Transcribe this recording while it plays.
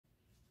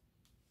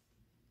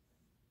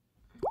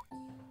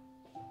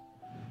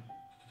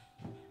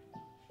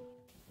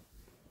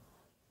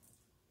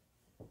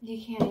You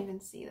can't even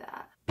see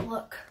that.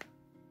 Look.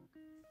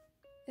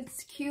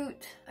 It's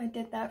cute. I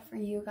did that for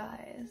you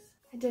guys.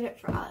 I did it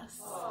for us.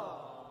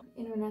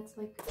 Internet's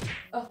like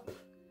up.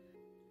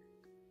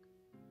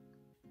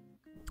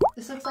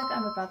 This looks like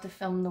I'm about to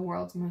film the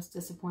world's most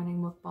disappointing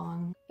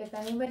mukbang. If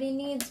anybody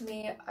needs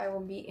me, I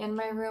will be in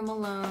my room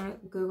alone,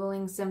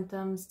 Googling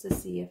symptoms to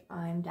see if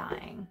I'm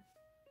dying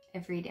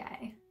every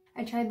day.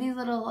 I tried these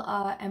little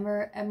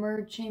ᵐᵉᵈᶦᵃ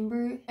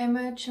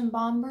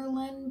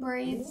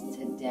braids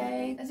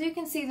today. As you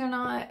can see, they're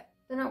not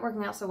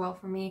working out so well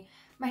for me.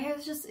 My hair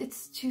is just,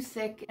 it's too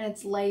thick and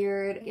it's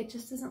layered. It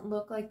just doesn't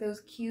look like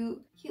those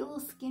cute little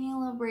skinny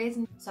little braids.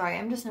 Sorry,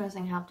 I'm just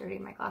noticing how dirty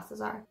my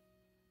glasses are.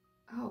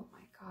 Oh my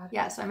God.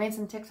 Yeah, so I made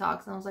some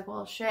TikToks and I was like,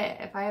 well, shit,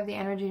 if I have the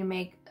energy to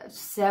make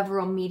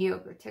several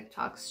mediocre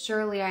TikToks,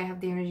 surely I have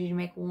the energy to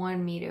make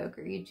one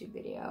mediocre YouTube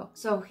video.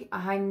 So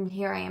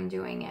here I am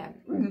doing it.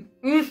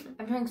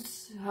 I'm trying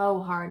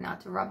so hard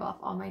not to rub off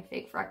all my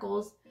fake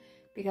freckles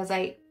because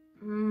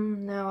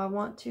no, I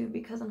want to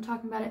because I'm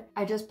talking about it.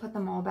 I just put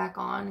them all back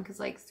on because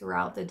like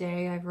throughout the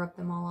day I've rubbed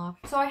them all off.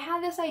 So I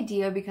had this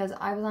idea because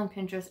I was on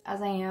Pinterest,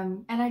 as I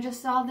am, and I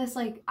just saw this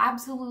like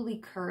absolutely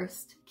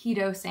cursed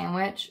keto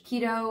sandwich.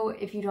 Keto,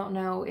 if you don't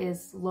know,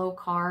 is low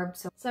carb.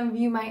 So some of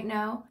you might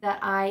know that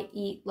I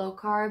eat low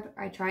carb.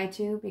 I try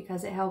to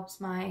because it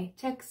helps my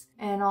tics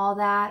and all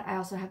that. I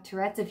also have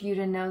Tourette's, if you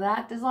didn't know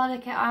that. There's a lot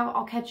of,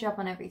 I'll catch you up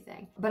on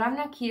everything. But I'm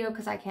not keto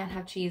because I can't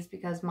have cheese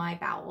because my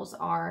bowels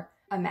are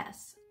a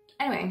mess.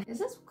 Anyway, is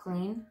this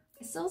clean?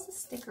 It still has a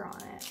sticker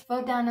on it.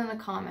 Vote down in the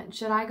comments.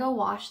 Should I go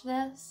wash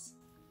this?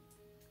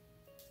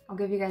 I'll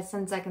give you guys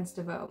 10 seconds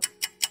to vote.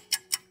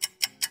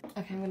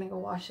 Okay, I'm gonna go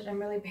wash it. I'm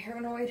really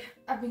paranoid.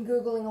 I've been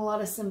Googling a lot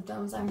of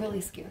symptoms. I'm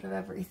really scared of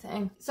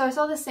everything. So I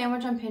saw this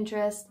sandwich on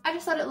Pinterest. I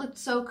just thought it looked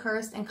so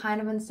cursed and kind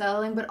of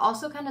unsettling, but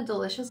also kind of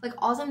delicious. Like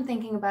all I'm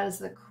thinking about is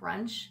the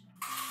crunch.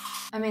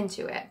 I'm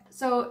into it.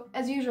 So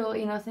as usual,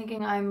 you know,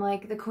 thinking I'm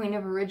like the queen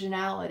of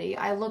originality,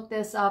 I looked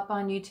this up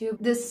on YouTube.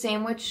 This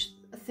sandwich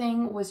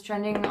thing was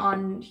trending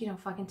on, you know,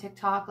 fucking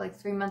TikTok like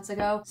 3 months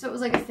ago. So it was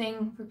like a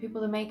thing for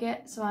people to make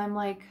it. So I'm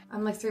like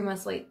 3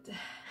 months late.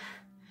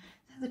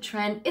 The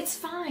trend, it's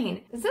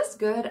fine. Is this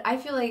good? I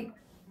feel like,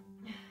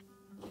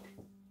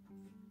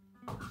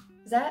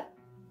 is that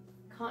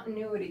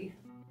continuity?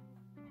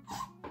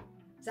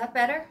 Is that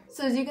better?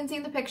 So as you can see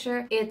in the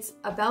picture, it's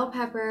a bell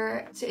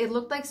pepper. So it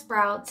looked like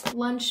sprouts,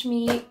 lunch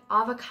meat,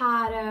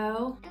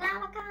 avocado. An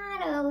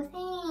avocado,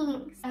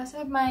 thanks. I also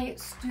have my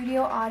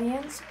studio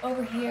audience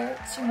over here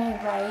to my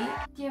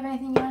right. Do you have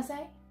anything you want to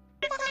say?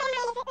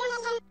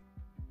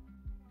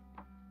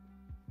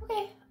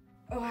 Okay.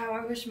 Oh wow,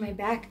 I wish my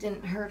back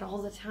didn't hurt all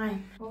the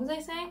time. What was I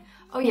saying?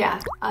 Oh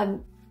yeah,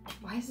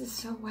 why is this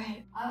so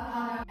wet?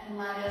 Avocado and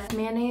lettuce.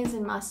 Mayonnaise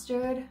and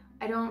mustard.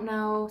 I don't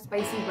know,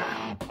 spicy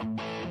brown.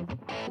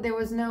 There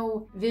was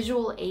no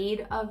visual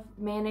aid of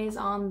mayonnaise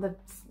on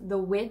the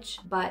witch,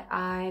 but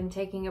I'm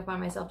taking it upon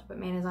myself to put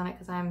mayonnaise on it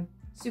because I'm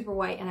super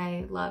white and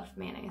I love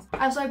mayonnaise.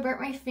 Also, I burnt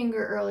my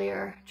finger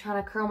earlier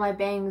trying to curl my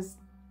bangs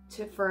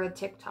for a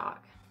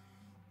TikTok.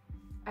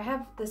 I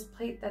have this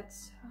plate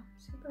that's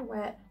super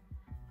wet.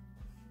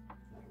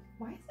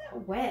 Why is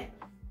that wet?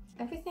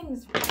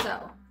 Everything's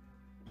so.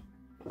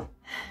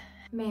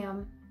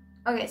 Ma'am.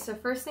 Okay, so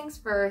first things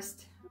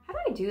first. How do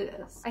I do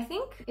this? I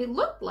think it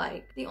looked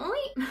like the only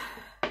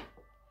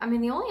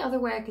other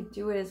way I could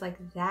do it is like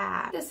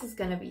that. This is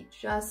gonna be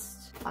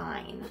just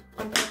fine.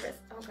 On purpose.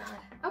 Oh God.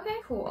 Okay,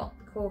 cool.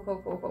 Cool.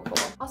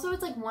 Also,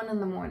 it's like 1 in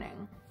the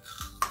morning.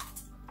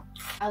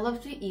 I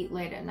love to eat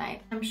late at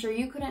night. I'm sure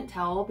you couldn't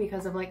tell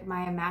because of like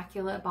my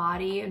immaculate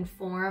body and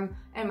form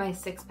and my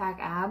 6-pack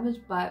abs,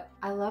 but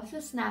I love to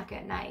snack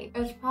at night.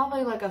 It's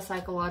probably like a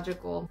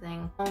psychological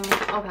thing.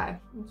 Okay,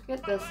 let's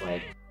get this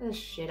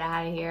shit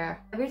out of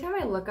here. Every time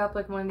I look up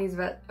like one of these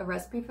a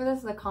recipe for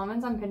this, the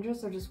comments on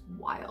Pinterest are just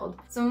wild.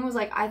 Someone was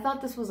like, I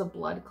thought this was a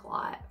blood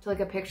clot. To like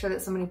a picture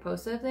that somebody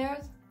posted of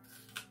theirs.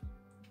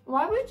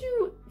 Why would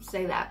you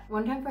say that?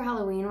 One time for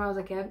Halloween when I was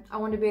a kid, I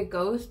wanted to be a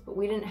ghost, but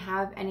we didn't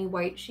have any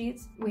white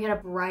sheets. We had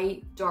a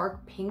bright,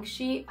 dark pink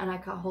sheet and I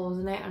cut holes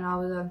in it and I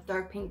was a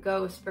dark pink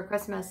ghost for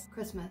Christmas.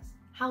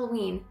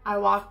 Halloween. I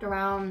walked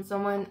around,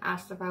 someone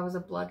asked if I was a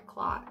blood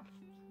clot.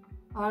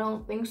 I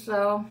don't think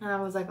so. And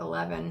I was like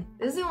 11.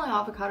 This is the only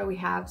avocado we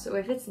have, so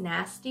if it's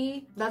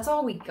nasty, that's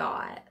all we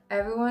got.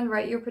 Everyone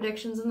write your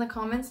predictions in the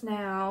comments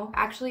now.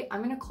 Actually,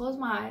 I'm gonna close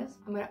my eyes.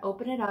 I'm gonna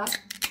open it up.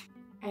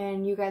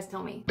 And you guys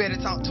tell me. Better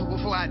talk to her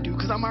before I do,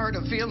 because I'm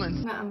already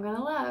feeling. I'm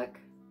gonna look.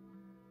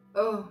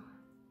 Oh,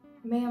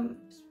 ma'am,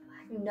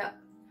 no.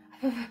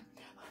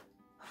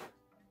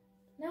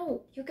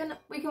 No,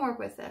 we can work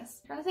with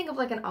this. I'm trying to think of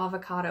like an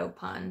avocado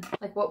pun.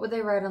 Like what would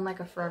they write on like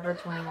a Forever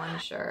 21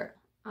 shirt?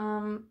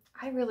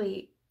 I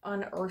really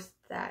unearthed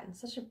that in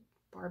such a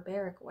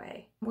barbaric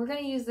way. We're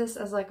gonna use this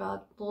as like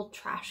a little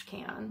trash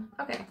can.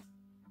 Okay.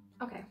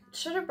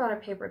 Should have brought a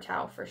paper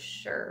towel for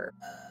sure.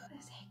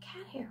 There's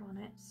cat hair on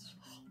it.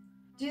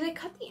 Do they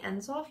cut the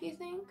ends off, you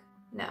think?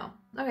 No.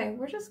 Okay,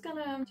 we're just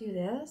gonna do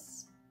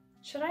this.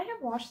 Should I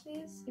have washed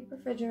these? Deep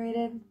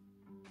refrigerated.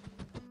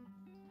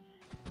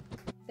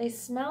 They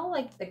smell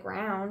like the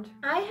ground.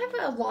 I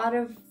have a lot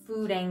of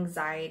food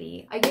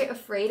anxiety. I get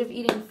afraid of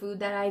eating food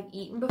that I've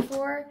eaten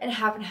before and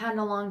haven't had in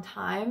a long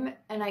time,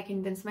 and I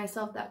convince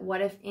myself that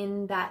what if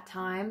in that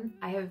time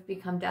I have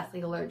become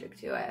deathly allergic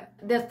to it.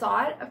 The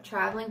thought of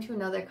traveling to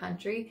another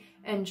country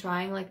and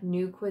trying like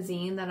new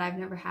cuisine that I've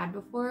never had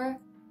before,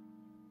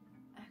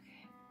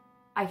 okay.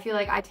 I feel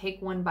like I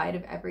take one bite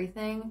of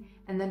everything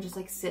and then just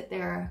like sit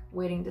there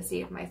waiting to see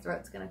if my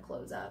throat's gonna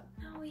close up.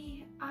 No,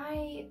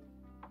 I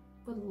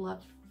would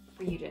love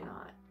for you to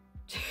not.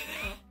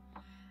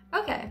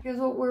 Okay, here's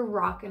what we're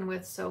rocking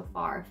with so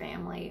far,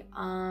 family.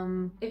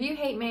 If you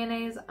hate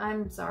mayonnaise,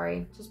 I'm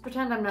sorry. Just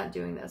pretend I'm not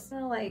doing this.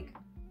 I'm like,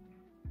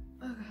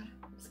 oh god,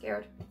 I'm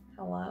scared.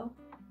 Hello?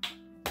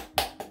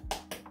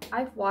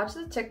 I've watched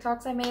the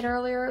TikToks I made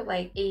earlier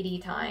like 80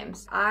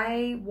 times.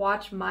 I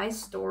watch my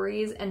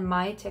stories and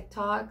my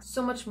TikToks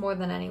so much more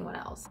than anyone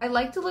else. I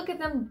like to look at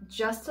them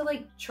just to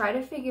like try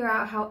to figure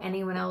out how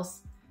anyone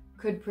else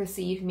could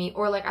perceive me,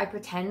 or like I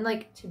pretend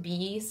like to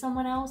be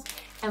someone else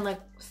and like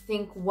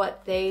think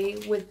what they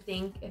would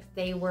think if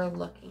they were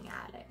looking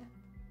at it.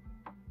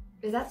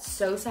 Is that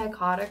so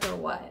psychotic or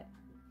what?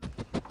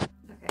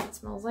 Okay, it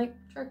smells like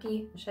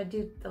turkey. Should I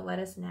do the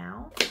lettuce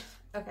now?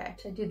 Okay,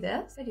 should I do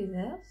this? Should I do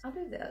this? I'll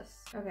do this.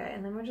 Okay,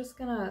 and then we're just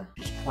gonna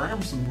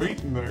cram some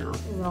meat in there.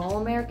 This is an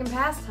all-American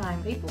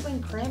pastime. People have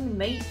been cramming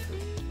meat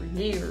for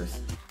years.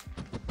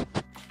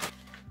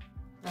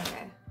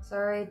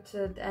 Sorry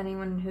to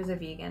anyone who's a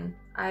vegan.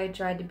 I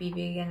tried to be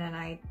vegan and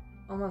I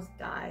almost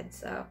died,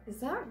 so. Is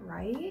that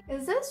right?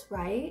 Is this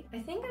right? I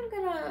think I'm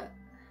gonna...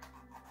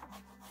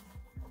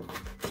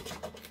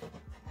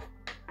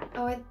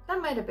 Oh,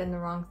 that might have been the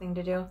wrong thing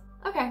to do.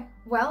 Okay,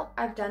 well,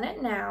 I've done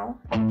it now.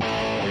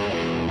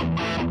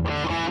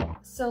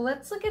 So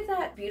let's look at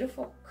that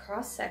beautiful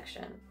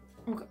cross-section.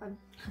 Oh god,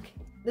 okay.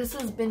 This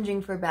is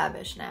Binging for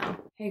Babish now.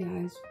 Hey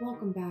guys,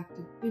 welcome back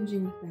to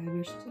Binging with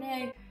Babish.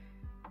 Today,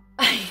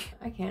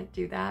 I can't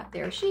do that.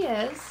 There she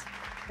is.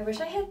 I wish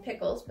I had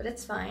pickles, but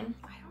it's fine.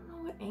 I don't know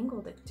what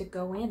angle to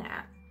go in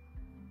at.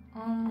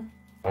 Oh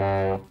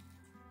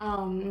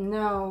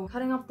no.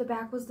 Cutting off the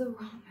back was the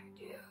wrong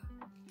idea.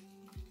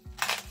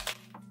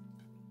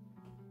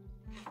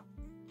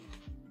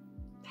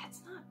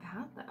 That's not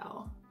bad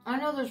though. I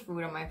know there's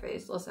food on my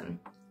face. Listen,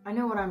 I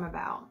know what I'm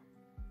about.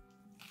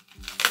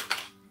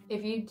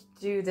 If you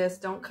do this,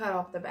 don't cut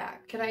off the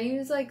back. Can I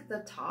use like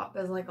the top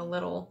as like a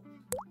little...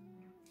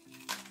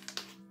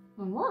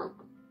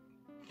 Work.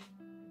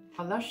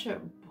 Oh, that shit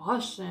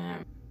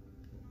busting.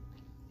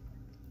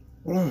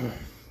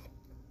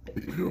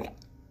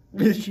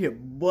 This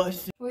shit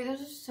busting. Wait,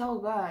 this is so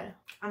good.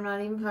 I'm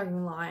not even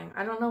fucking lying.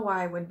 I don't know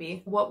why I would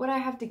be. What would I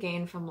have to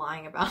gain from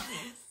lying about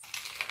this?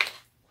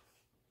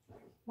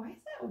 Why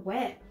is that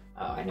wet?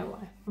 Oh, I know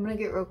why. I'm gonna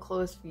get real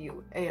close for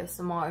you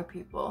ASMR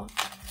people.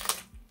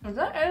 Is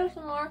that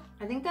ASMR?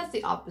 I think that's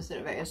the opposite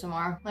of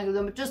ASMR.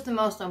 Like just the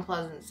most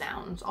unpleasant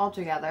sounds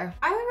altogether.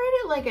 I would rate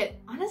it like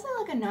honestly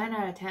like a 9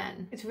 out of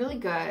 10. It's really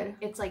good.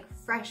 It's like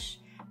fresh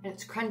and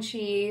it's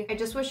crunchy. I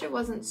just wish it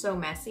wasn't so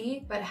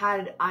messy, but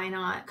had I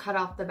not cut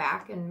off the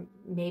back and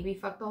maybe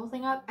fucked the whole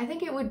thing up, I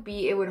think it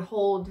would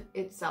hold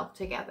itself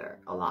together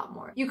a lot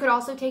more. You could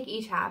also take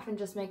each half and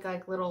just make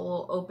like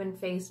little open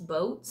face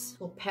boats,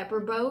 little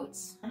pepper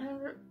boats.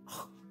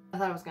 I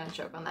thought I was gonna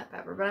choke on that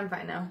pepper, but I'm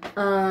fine now.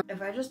 If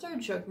I just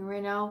started choking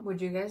right now,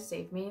 would you guys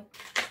save me?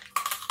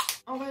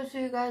 Okay,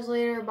 see you guys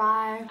later,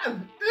 bye.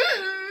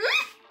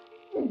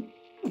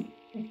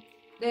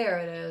 There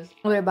it is.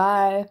 Okay,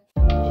 bye.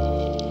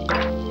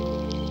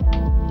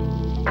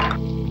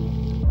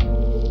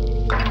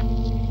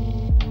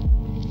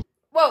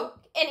 Whoa,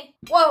 Kenny.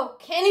 Whoa,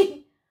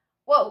 Kenny.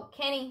 Whoa,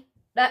 Kenny.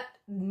 That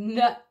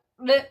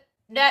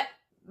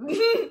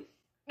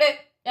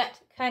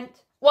cunt.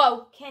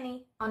 Whoa,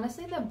 Kenny.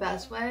 Honestly, the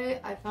best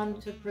way I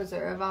found to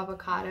preserve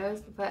avocados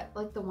is to put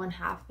like the one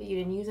half that you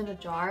didn't use in a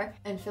jar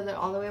and fill it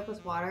all the way up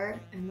with water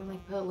and then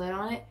like put a lid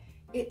on it.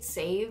 It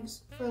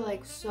saves for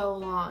like so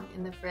long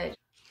in the fridge.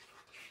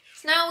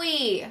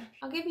 Snowy,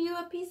 I'll give you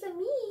a piece of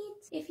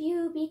meat if you